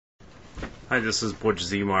Hi, this is Butch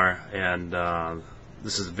Zemar, and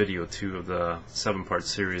this is video 2 of the 7-part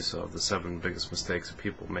series of the 7 biggest mistakes that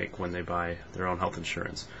people make when they buy their own health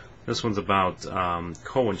insurance. This one's about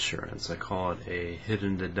co-insurance. I call it a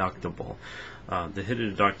hidden deductible. The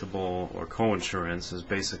hidden deductible or co-insurance is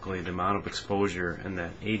basically the amount of exposure in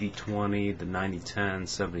that 80-20, the 90-10,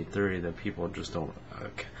 70-30 that people just don't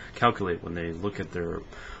calculate when they look at their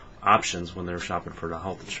options when they're shopping for the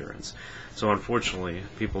health insurance. So unfortunately,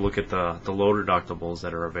 people look at the low deductibles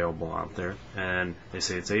that are available out there, and they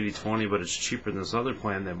say it's 80-20, but it's cheaper than this other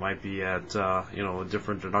plan that might be at a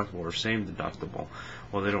different deductible or same deductible.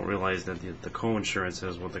 Well, they don't realize that the co-insurance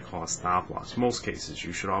has what they call a stop loss. Most cases,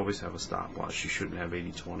 you should always have a stop loss. You shouldn't have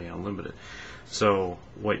 80-20 unlimited. So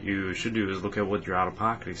what you should do is look at what your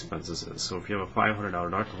out-of-pocket expenses is. So if you have a $500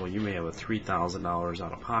 deductible, you may have a $3,000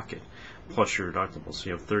 out of pocket plus your deductible. So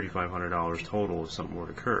you have $3,500 total if something were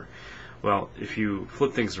to occur. Well, if you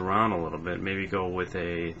flip things around a little bit, maybe go with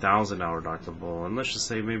a $1,000 deductible, and let's just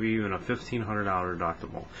say maybe even a $1,500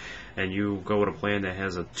 deductible, and you go with a plan that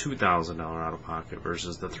has a $2,000 out of pocket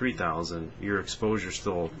versus the $3,000, your exposure is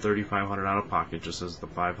still $3,500 out of pocket, just as the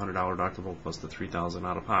 $500 deductible plus the $3,000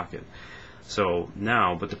 out of pocket. So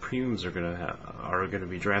now, but the premiums are going to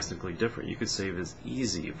be drastically different. You could save as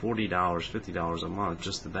easy $40, $50 a month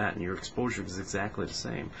just to that, and your exposure is exactly the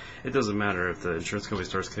same. It doesn't matter if the insurance company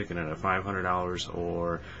starts kicking it at $500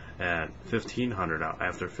 or at $1,500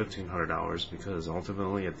 after $1,500, because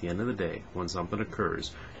ultimately, at the end of the day, when something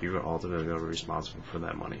occurs, you're ultimately going to be responsible for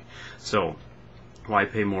that money. So why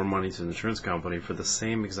pay more money to the insurance company for the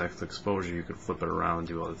same exact exposure? You could flip it around and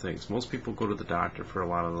do other things. Most people go to the doctor for a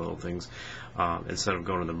lot of little things instead of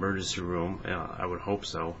going to the emergency room. I would hope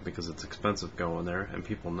so, because it's expensive going there, and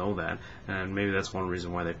people know that, and maybe that's one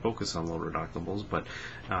reason why they focus on low deductibles.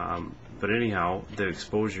 But anyhow, the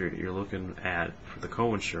exposure you're looking at for the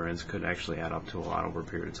co-insurance could actually add up to a lot over a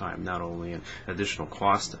period of time, not only in additional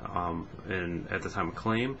cost at the time of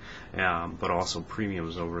claim, but also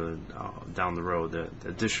premiums over down the road. The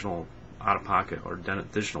additional out-of-pocket or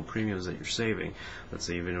additional premiums that you're saving, let's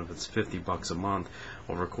say even if it's $50 a month,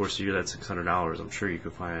 over a course of a year, that's $600. I'm sure you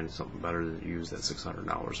could find something better to use that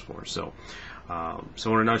 $600 for. So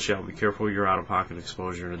in a nutshell, be careful of your out-of-pocket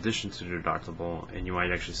exposure in addition to the deductible, and you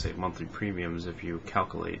might actually save monthly premiums if you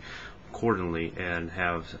calculate accordingly and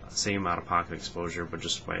have same out-of-pocket exposure, but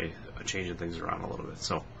just by changing things around a little bit.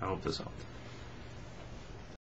 So I hope this helped.